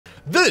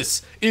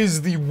This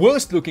is the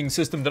worst looking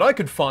system that I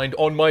could find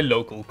on my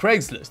local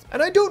Craigslist.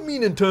 And I don't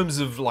mean in terms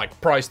of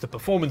like price to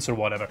performance or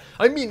whatever,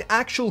 I mean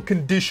actual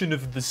condition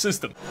of the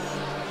system.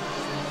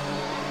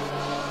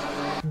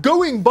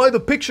 Going by the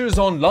pictures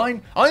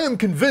online, I am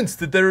convinced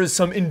that there is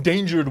some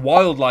endangered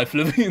wildlife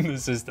living in the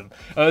system.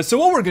 So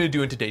what we're going to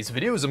do in today's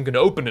video is I'm going to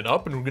open it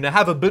up and we're going to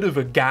have a bit of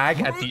a gag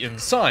at the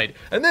inside.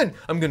 And then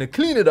I'm going to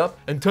clean it up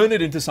and turn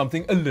it into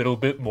something a little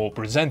bit more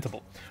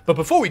presentable. But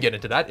before we get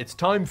into that, it's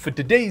time for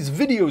today's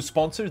video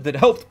sponsor that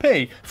helped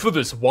pay for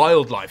this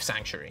wildlife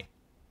sanctuary.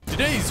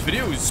 Today's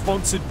video is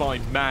sponsored by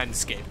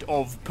Manscaped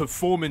of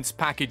Performance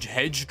Package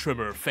Hedge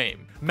Trimmer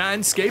fame.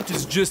 Manscaped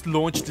has just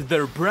launched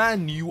their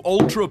brand new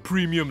ultra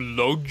premium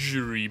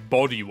luxury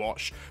body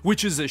wash,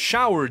 which is a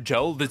shower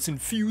gel that's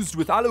infused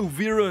with aloe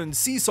vera and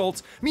sea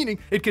salts, meaning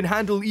it can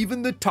handle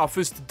even the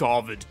toughest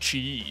Dawid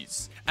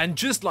cheese. And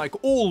just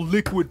like all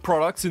liquid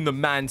products in the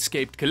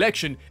Manscaped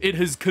collection, it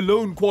has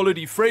cologne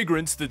quality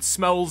fragrance that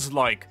smells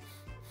like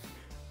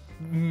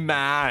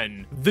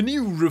man. The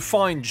new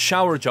refined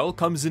shower gel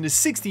comes in a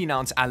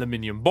 16-ounce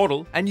aluminium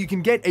bottle, and you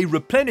can get a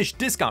replenished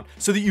discount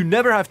so that you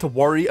never have to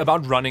worry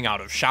about running out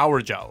of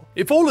shower gel.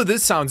 If all of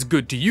this sounds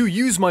good to you,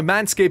 use my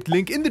Manscaped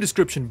link in the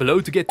description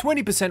below to get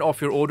 20% off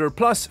your order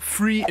plus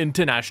free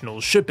international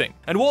shipping.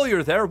 And while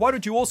you're there, why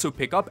don't you also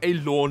pick up a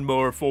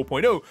Lawnmower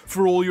 4.0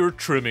 for all your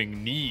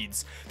trimming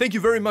needs. Thank you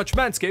very much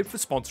Manscaped for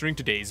sponsoring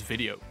today's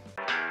video.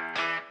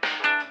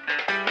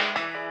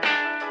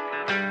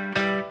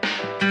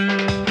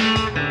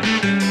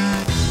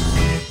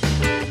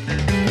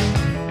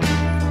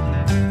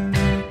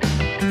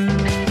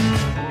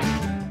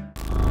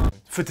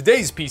 For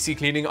today's PC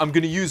cleaning, I'm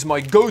going to use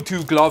my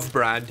go-to glove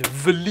brand,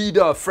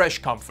 Veleda Fresh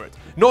Comfort.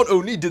 Not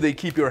only do they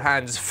keep your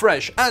hands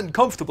fresh and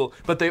comfortable,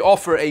 but they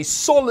offer a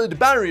solid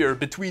barrier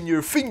between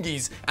your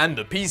fingies and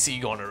the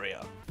PC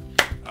gonorrhea.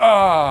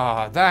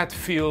 Ah, that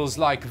feels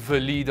like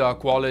Veleda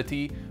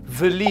quality.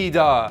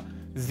 Veleda,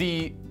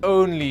 the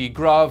only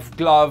glove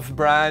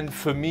brand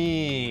for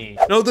me.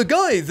 Now, the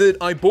guy that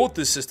I bought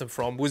this system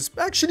from was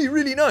actually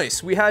really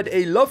nice. We had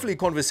a lovely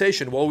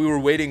conversation while we were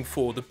waiting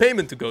for the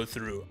payment to go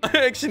through.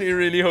 I actually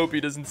really hope he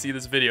doesn't see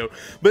this video.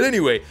 But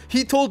anyway,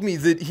 he told me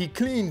that he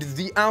cleaned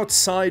the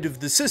outside of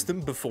the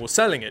system before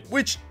selling it,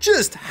 which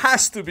just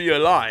has to be a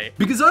lie.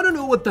 Because I don't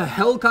know what the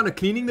hell kind of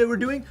cleaning they were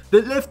doing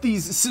that left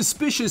these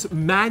suspicious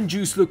man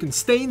juice looking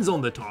stains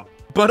on the top.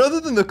 But other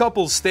than the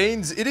couple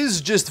stains, it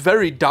is just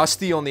very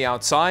dusty on the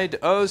outside,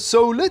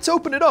 so let's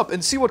open it up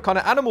and see what kind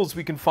of animals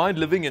we can find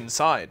living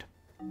inside.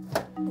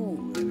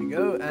 Ooh, there we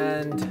go,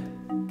 and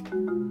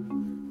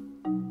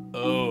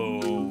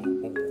oh,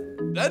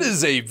 that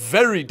is a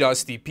very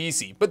dusty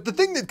PC. But the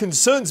thing that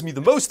concerns me the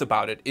most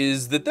about it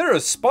is that there are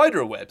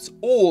spider webs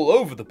all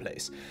over the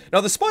place.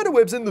 Now, the spider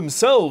webs in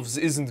themselves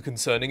isn't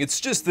concerning,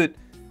 it's just that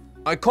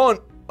I can't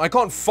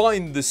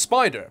find the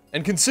spider,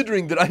 and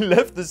considering that I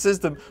left the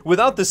system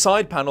without the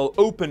side panel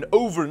open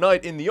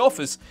overnight in the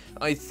office,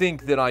 I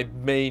think that I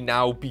may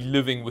now be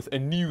living with a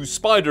new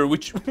spider,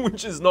 which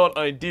is not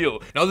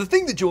ideal. Now, the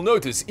thing that you'll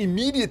notice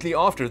immediately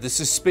after the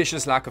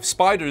suspicious lack of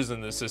spiders in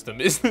the system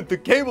is that the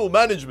cable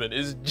management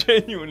is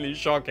genuinely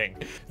shocking.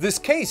 This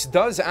case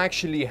does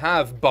actually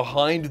have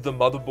behind the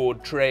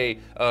motherboard tray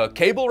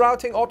cable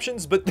routing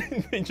options, but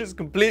they just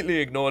completely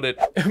ignored it.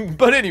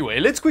 But anyway,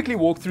 let's quickly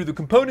walk through the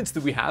components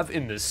that we have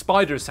in this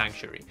spider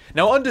sanctuary.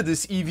 Now, under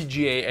this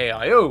EVGA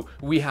AIO,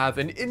 we have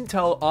an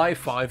Intel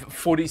i5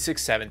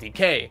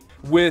 4670K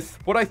with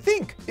what I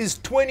think is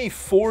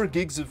 24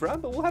 gigs of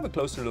RAM, but we'll have a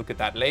closer look at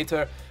that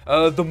later.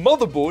 The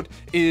motherboard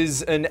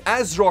is an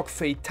ASRock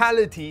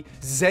Fatality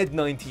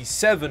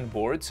Z97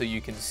 board, so you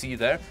can see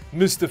there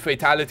Mr.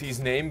 Fatality's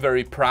name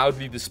very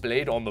proudly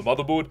displayed on the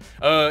motherboard.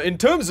 In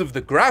terms of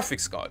the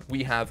graphics card,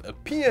 we have a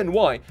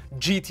PNY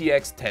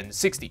GTX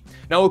 1060.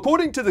 Now,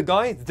 according to the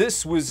guy,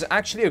 this was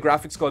actually a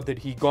graphics card that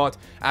he got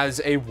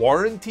as a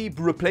warranty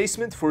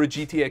replacement for a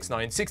GTX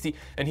 960,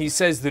 and he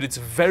says that it's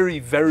very,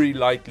 very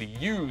lightly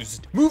used.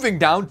 Moving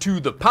down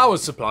to the power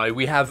supply,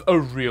 we have a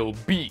real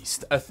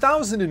beast, a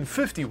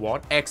 1050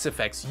 watt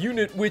XFX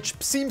unit, which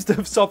seems to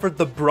have suffered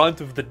the brunt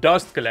of the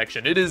dust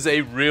collection. It is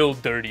a real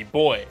dirty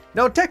boy.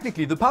 Now,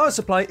 technically, the power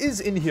supply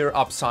is in here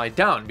upside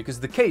down because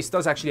the case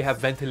does actually have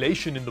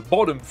ventilation in the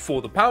bottom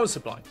for the power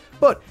supply.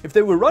 But if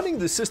they were running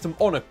the system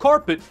on a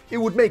carpet, it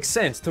would make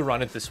sense to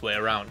run it this way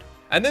around.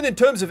 And then in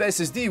terms of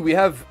SSD, we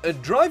have a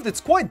drive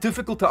that's quite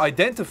difficult to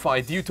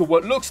identify due to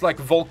what looks like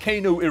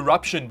volcano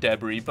eruption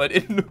debris, but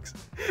it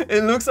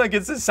looks like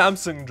it's a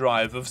Samsung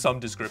drive of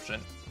some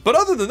description. But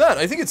other than that,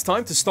 I think it's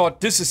time to start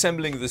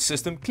disassembling the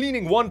system,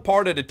 cleaning one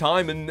part at a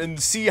time, and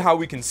see how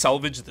we can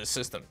salvage the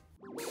system.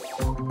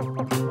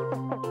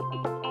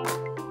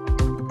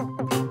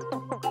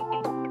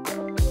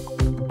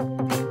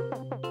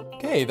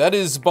 Okay, that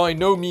is by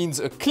no means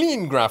a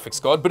clean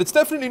graphics card, but it's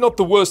definitely not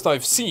the worst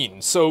I've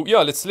seen. So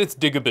yeah, let's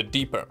dig a bit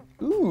deeper.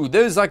 Ooh,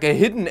 there's like a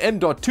hidden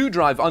M.2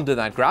 drive under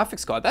that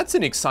graphics card. That's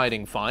an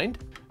exciting find.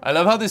 I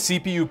love how the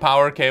CPU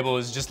power cable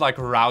is just like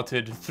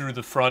routed through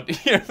the front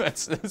here.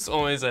 That's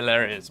always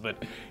hilarious,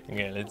 but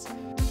okay, let's...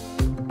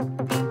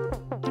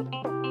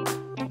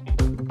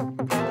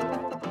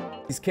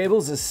 These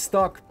cables are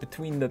stuck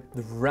between the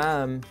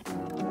RAM.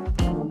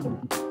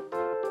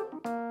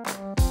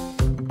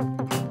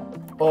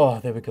 Oh,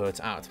 there we go,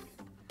 it's out.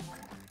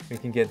 We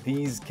can get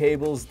these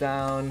cables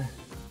down.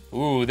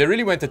 Ooh, they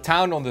really went to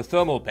town on the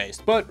thermal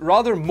paste, but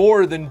rather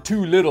more than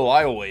too little,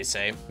 I always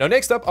say. Now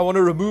next up, I want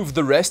to remove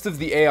the rest of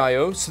the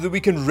AIO so that we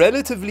can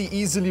relatively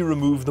easily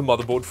remove the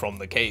motherboard from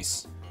the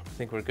case. I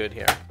think we're good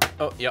here.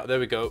 Oh, yeah, there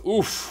we go.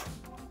 Oof.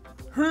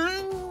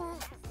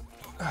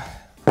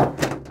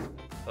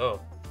 Oh.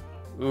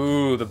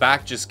 Ooh, the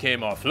back just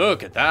came off.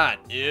 Look at that.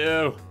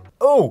 Ew.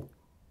 Oh.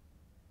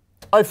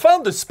 I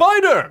found the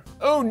spider!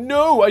 Oh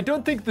no, I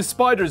don't think the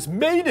spider's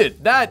made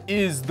it. That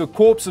is the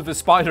corpse of a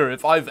spider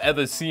if I've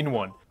ever seen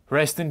one.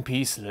 Rest in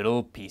peace,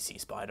 little PC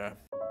spider.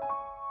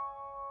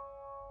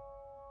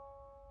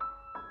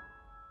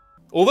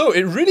 Although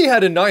it really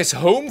had a nice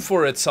home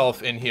for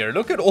itself in here.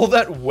 Look at all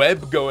that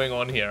web going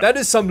on here. That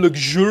is some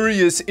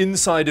luxurious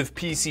inside of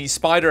PC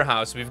spider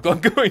house we've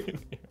got going in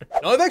here.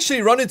 Now, I've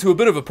actually run into a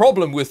bit of a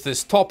problem with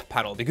this top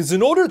panel because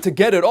in order to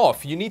get it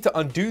off, you need to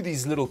undo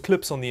these little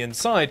clips on the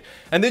inside,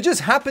 and there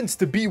just happens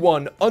to be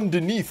one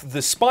underneath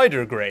the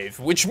spider grave,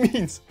 which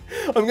means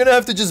I'm gonna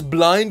have to just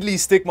blindly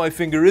stick my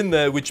finger in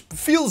there, which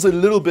feels a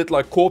little bit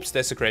like corpse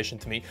desecration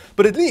to me,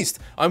 but at least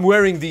I'm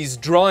wearing these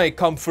dry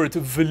comfort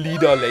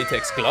Veleda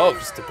latex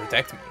gloves to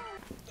protect me.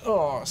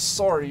 Oh,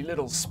 sorry,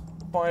 little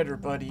spider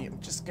buddy. I'm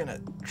just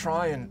gonna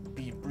try and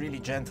be really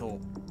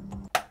gentle.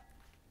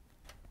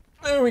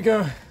 There we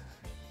go.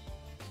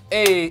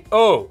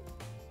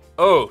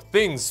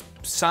 Things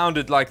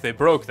sounded like they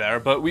broke there,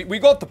 but we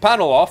got the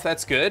panel off,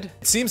 that's good.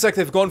 It seems like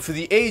they've gone for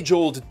the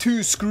age-old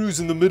 2 screws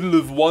in the middle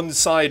of one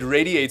side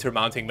radiator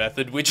mounting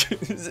method, which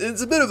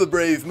is a bit of a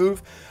brave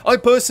move. I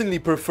personally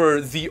prefer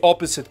the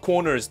opposite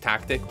corners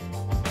tactic.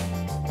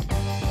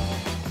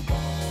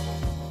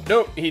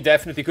 No, he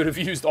definitely could have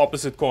used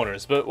opposite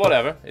corners, but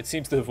whatever. It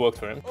seems to have worked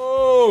for him.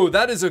 Oh,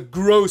 that is a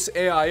gross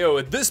AIO.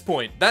 At this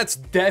point, that's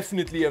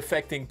definitely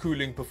affecting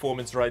cooling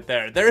performance right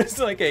there. There is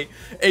like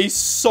a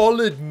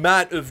solid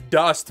mat of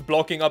dust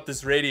blocking up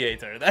this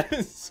radiator. That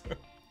is...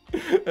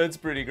 that's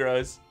pretty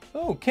gross.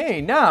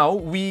 Okay, now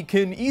we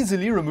can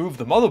easily remove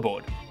the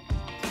motherboard.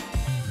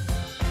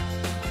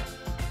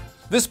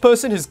 This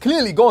person has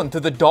clearly gone to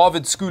the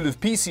Dawid School of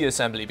PC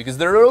Assembly because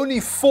there are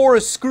only 4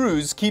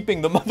 screws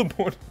keeping the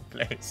motherboard in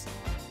place.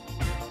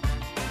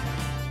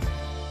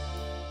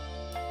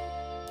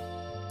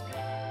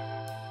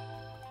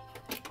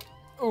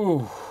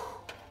 Ooh.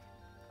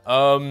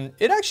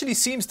 It actually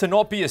seems to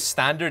not be a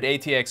standard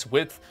ATX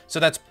width, so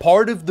that's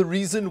part of the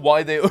reason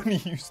why they only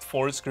used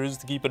 4 screws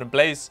to keep it in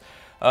place.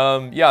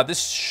 Yeah,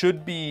 this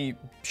should be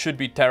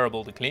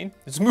terrible to clean.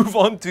 Let's move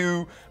on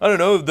to, I don't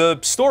know, the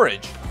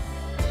storage.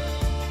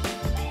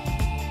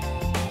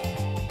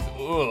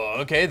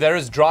 Okay, there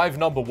is drive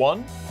number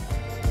 1.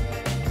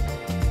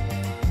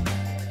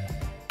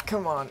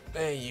 Come on,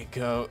 there you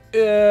go.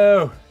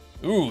 Ew.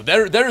 Ooh,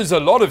 there is a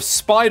lot of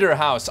spider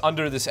house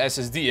under this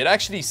SSD. It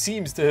actually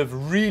seems to have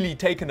really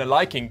taken a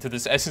liking to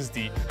this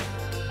SSD.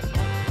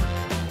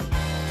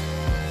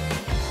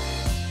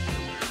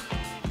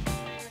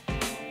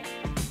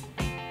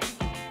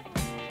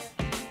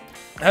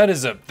 That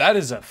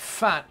is a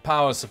fat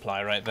power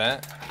supply right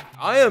there.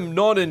 I am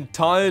not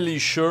entirely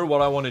sure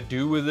what I want to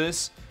do with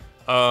this.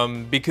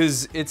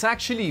 Because it's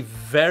actually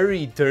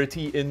very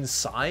dirty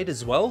inside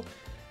as well,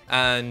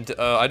 and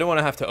I don't want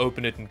to have to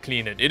open it and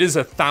clean it. It is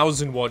a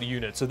 1000-watt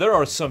unit, so there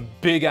are some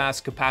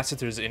big-ass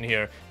capacitors in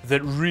here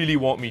that really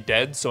want me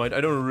dead, so I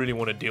don't really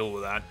want to deal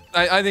with that.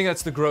 I think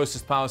that's the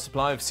grossest power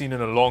supply I've seen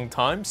in a long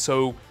time,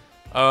 so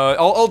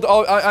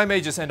I may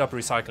just end up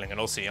recycling it.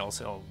 I'll see.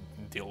 I'll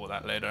deal with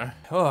that later.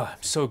 Oh,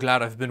 I'm so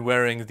glad I've been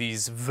wearing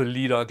these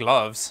Veleda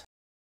gloves.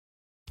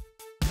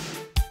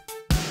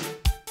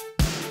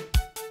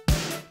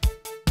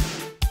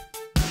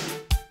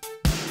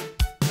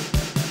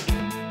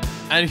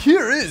 And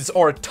here is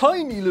our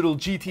tiny little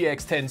GTX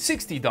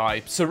 1060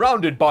 die,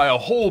 surrounded by a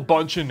whole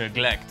bunch of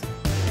neglect.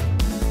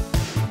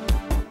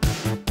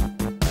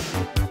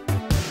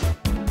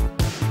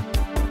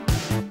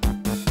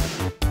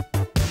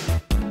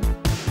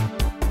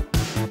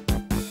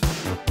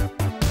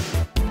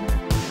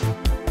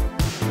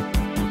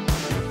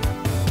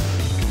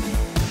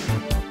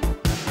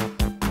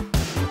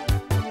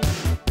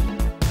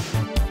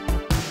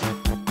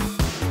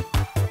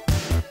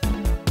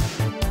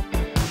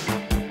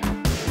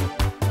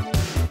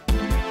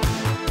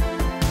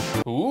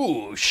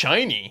 Ooh,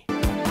 shiny.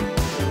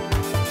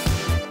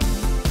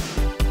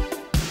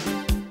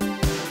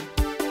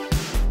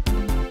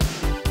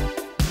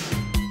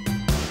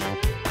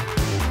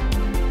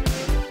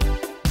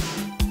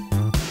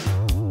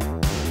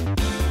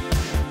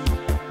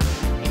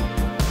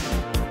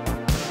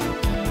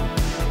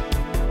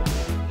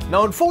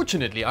 Now,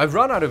 unfortunately, I've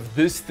run out of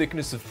this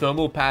thickness of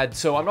thermal pad,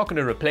 so I'm not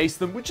going to replace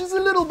them, which is a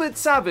little bit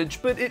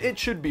savage, but it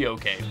should be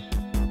okay.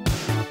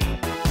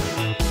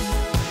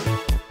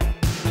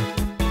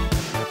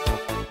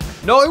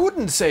 Now, I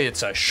wouldn't say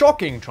it's a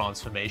shocking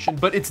transformation,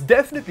 but it's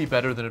definitely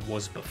better than it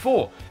was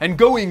before. And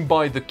going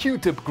by the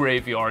Q-tip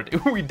graveyard,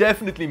 we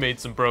definitely made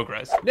some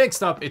progress.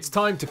 Next up, it's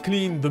time to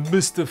clean the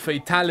Mr.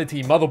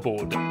 Fatality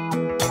motherboard.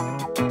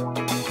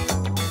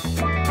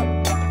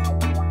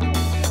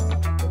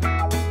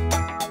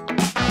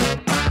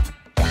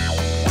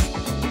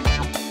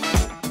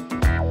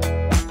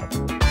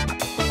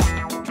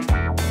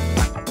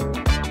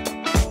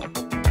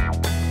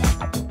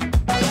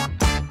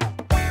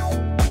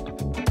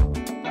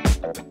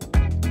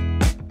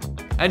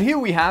 And here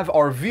we have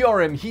our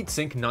VRM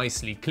heatsink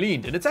nicely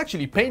cleaned, and it's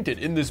actually painted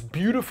in this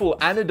beautiful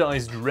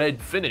anodized red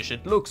finish.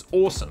 It looks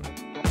awesome.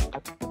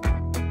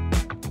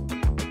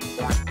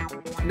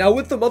 Now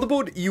with the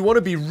motherboard, you want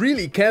to be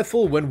really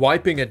careful when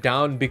wiping it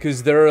down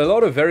because there are a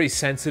lot of very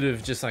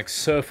sensitive, just like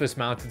surface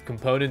mounted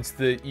components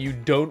that you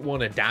don't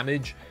want to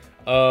damage.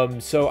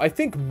 So I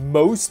think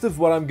most of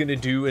what I'm going to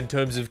do in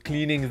terms of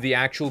cleaning the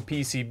actual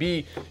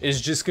PCB is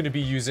just going to be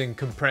using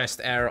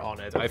compressed air on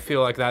it. I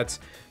feel like that's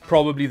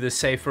probably the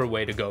safer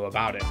way to go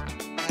about it.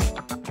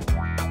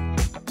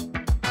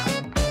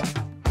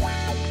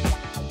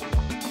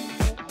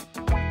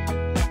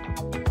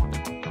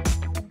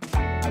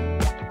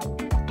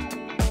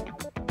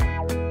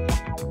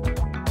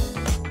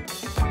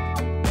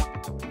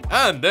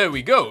 And there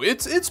we go.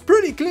 It's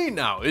pretty clean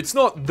now. It's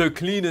not the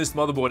cleanest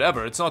motherboard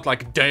ever. It's not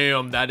like,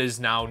 damn, that is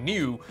now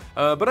new.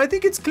 But I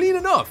think it's clean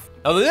enough.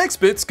 Now the next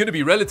bit's gonna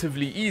be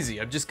relatively easy.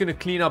 I'm just gonna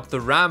clean up the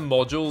RAM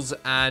modules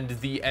and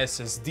the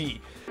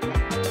SSD.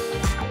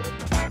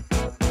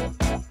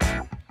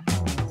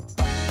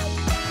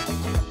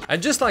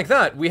 And just like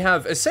that, we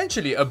have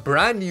essentially a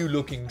brand new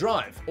looking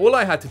drive. All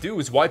I had to do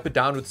was wipe it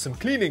down with some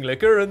cleaning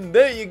liquor and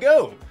there you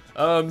go.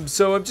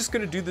 So I'm just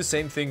gonna do the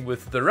same thing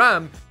with the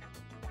RAM.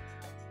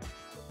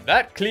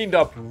 That cleaned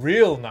up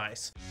real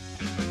nice.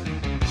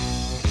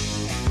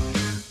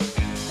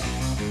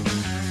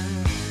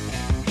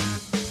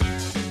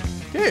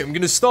 Okay, I'm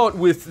gonna start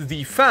with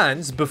the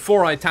fans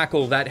before I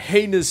tackle that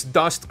heinous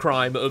dust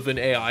crime of an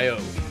AIO.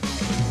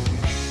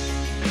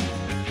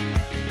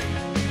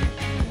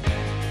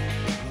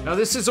 Now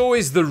this is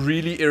always the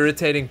really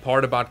irritating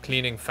part about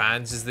cleaning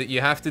fans, is that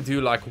you have to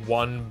do like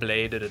one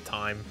blade at a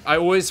time. I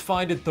always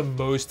find it the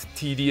most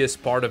tedious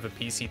part of a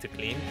PC to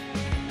clean.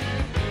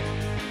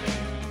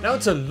 Now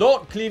it's a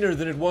lot cleaner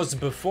than it was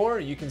before,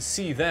 you can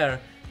see there.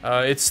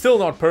 It's still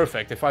not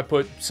perfect. If I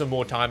put some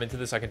more time into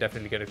this, I can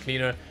definitely get it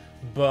cleaner.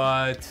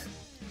 But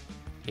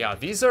yeah,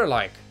 these are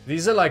like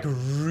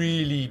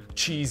really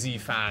cheesy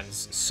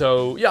fans.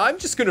 So yeah, I'm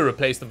just gonna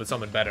replace them with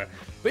something better.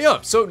 But yeah,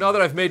 so now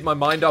that I've made my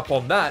mind up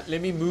on that,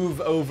 let me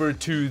move over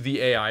to the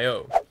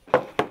AIO.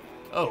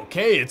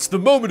 Okay, it's the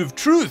moment of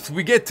truth.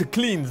 We get to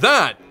clean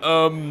that.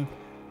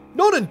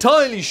 Not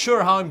entirely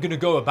sure how I'm gonna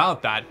go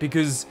about that,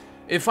 because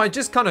if I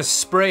just kind of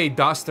spray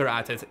duster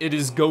at it, it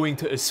is going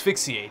to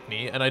asphyxiate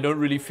me, and I don't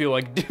really feel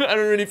like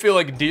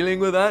dealing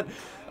with that.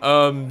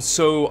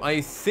 So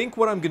I think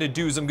what I'm gonna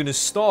do is I'm gonna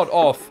start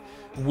off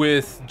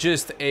with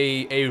just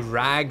a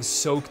rag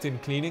soaked in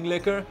cleaning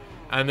liquor,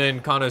 and then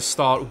kind of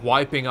start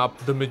wiping up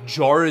the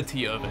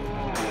majority of it.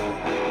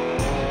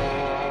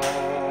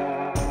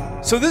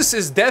 So this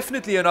is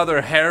definitely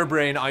another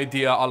harebrained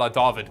idea a la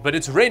Dawid, but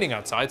it's raining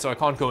outside, so I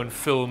can't go and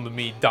film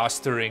me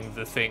dustering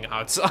the thing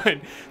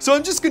outside. So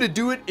I'm just gonna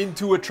do it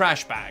into a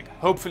trash bag.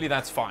 Hopefully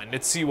that's fine.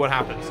 Let's see what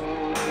happens.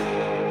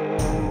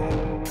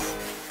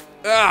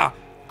 Ah,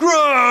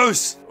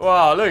 gross!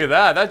 Wow, look at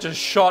that. That just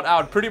shot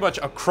out pretty much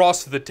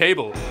across the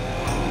table.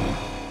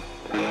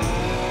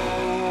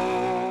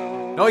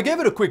 Now I gave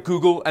it a quick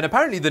Google, and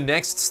apparently the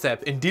next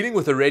step in dealing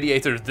with a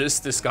radiator this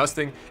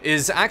disgusting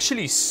is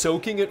actually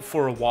soaking it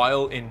for a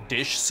while in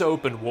dish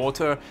soap and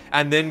water,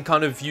 and then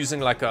kind of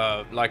using like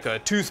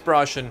a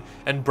toothbrush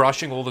and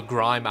brushing all the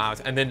grime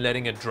out, and then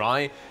letting it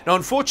dry. Now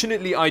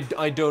unfortunately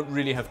I don't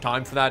really have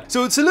time for that,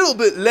 so it's a little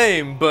bit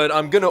lame, but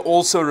I'm gonna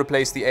also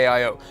replace the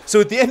AIO. So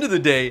at the end of the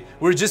day,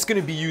 we're just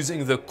gonna be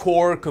using the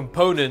core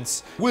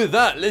components. With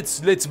that,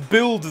 let's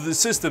build the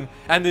system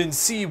and then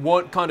see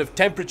what kind of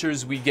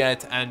temperatures we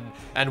get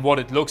and what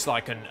it looks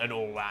like and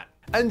all that.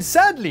 And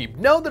sadly,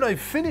 now that I've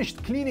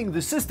finished cleaning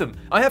the system,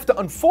 I have to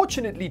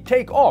unfortunately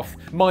take off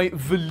my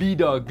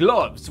Velida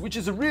gloves, which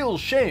is a real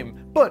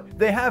shame, but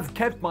they have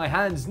kept my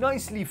hands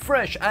nicely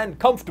fresh and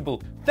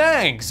comfortable.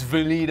 Thanks,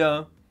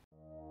 Velida!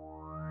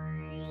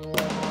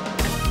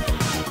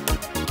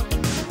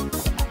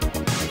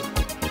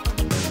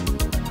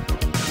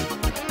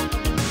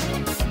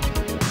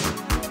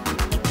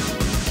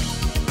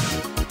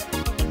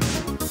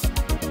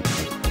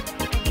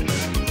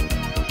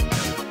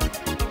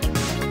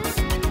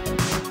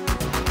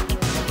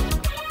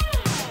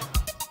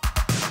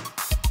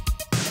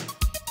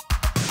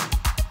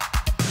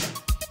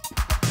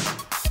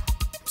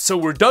 so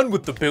we're done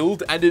with the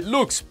build, and it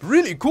looks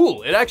really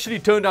cool. It actually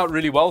turned out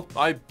really well.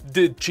 I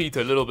did cheat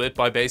a little bit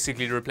by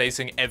basically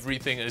replacing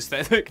everything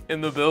aesthetic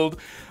in the build,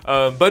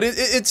 but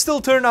it still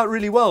turned out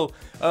really well.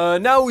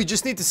 Now we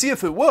just need to see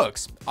if it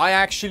works. I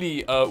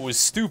actually was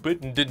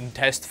stupid and didn't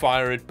test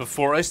fire it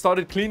before I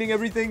started cleaning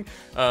everything,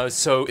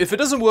 so if it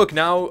doesn't work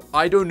now,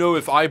 I don't know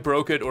if I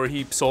broke it or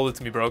he sold it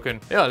to me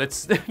broken. Yeah,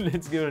 let's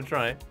let's give it a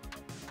try.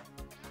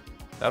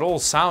 That all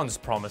sounds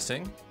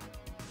promising.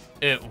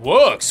 It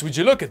works, would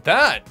you look at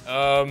that?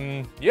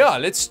 Yeah,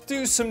 let's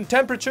do some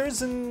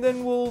temperatures and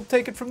then we'll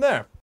take it from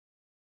there.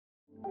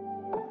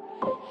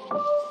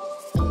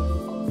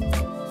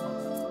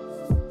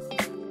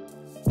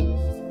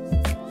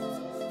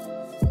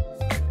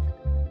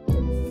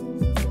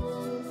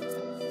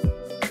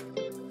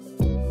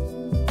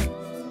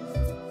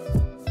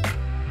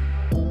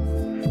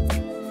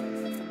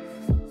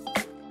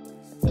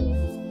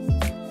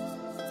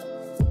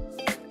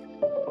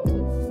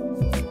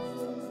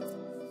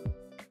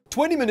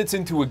 20 minutes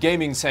into a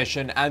gaming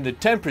session and the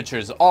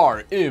temperatures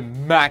are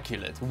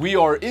immaculate. We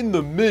are in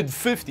the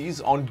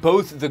mid-50s on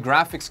both the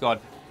graphics card.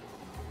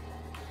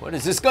 What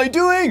is this guy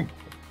doing?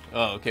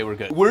 Oh, okay, we're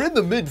good. We're in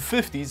the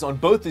mid-50s on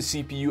both the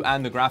CPU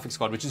and the graphics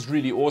card, which is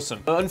really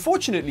awesome.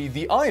 Unfortunately,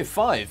 the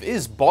i5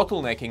 is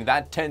bottlenecking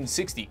that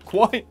 1060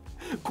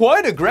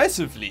 quite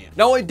aggressively.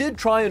 Now, I did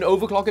try and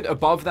overclock it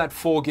above that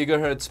 4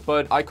 GHz,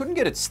 but I couldn't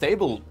get it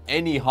stable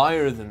any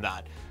higher than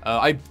that.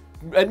 I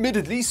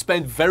admittedly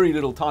spent very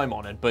little time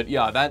on it, but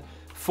yeah, that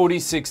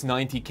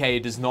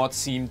 4690K does not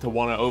seem to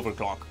want to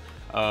overclock.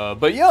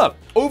 But yeah,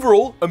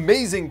 overall,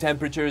 amazing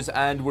temperatures,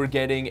 and we're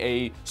getting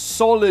a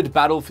solid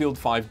Battlefield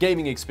 5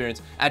 gaming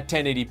experience at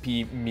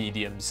 1080p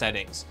medium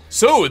settings.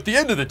 So at the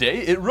end of the day,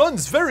 it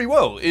runs very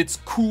well. It's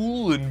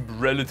cool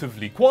and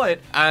relatively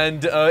quiet,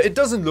 and it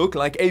doesn't look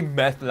like a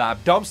meth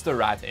lab dumpster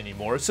rat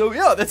anymore. So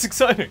yeah, that's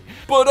exciting.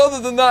 But other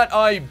than that,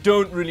 I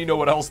don't really know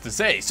what else to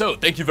say. So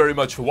thank you very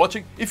much for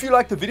watching. If you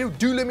liked the video,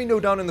 do let me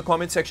know down in the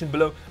comment section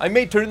below. I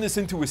may turn this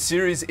into a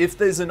series if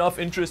there's enough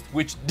interest,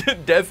 which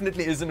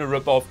definitely isn't a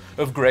ripoff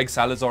of Greg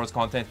Salazar's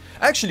content.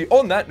 Actually,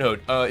 on that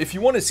note, if you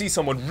want to see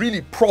someone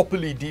really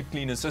properly deep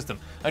clean a system,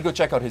 I'd go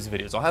check out his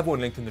videos. I'll have one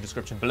linked in the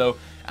description below.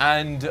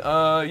 And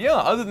yeah,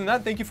 other than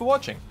that, thank you for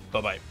watching.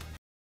 Bye-bye.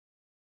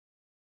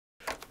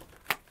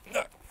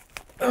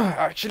 I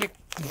actually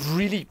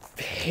really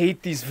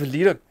hate these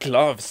Velita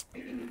gloves.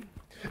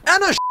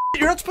 Anna,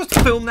 you're not supposed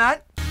to film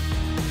that.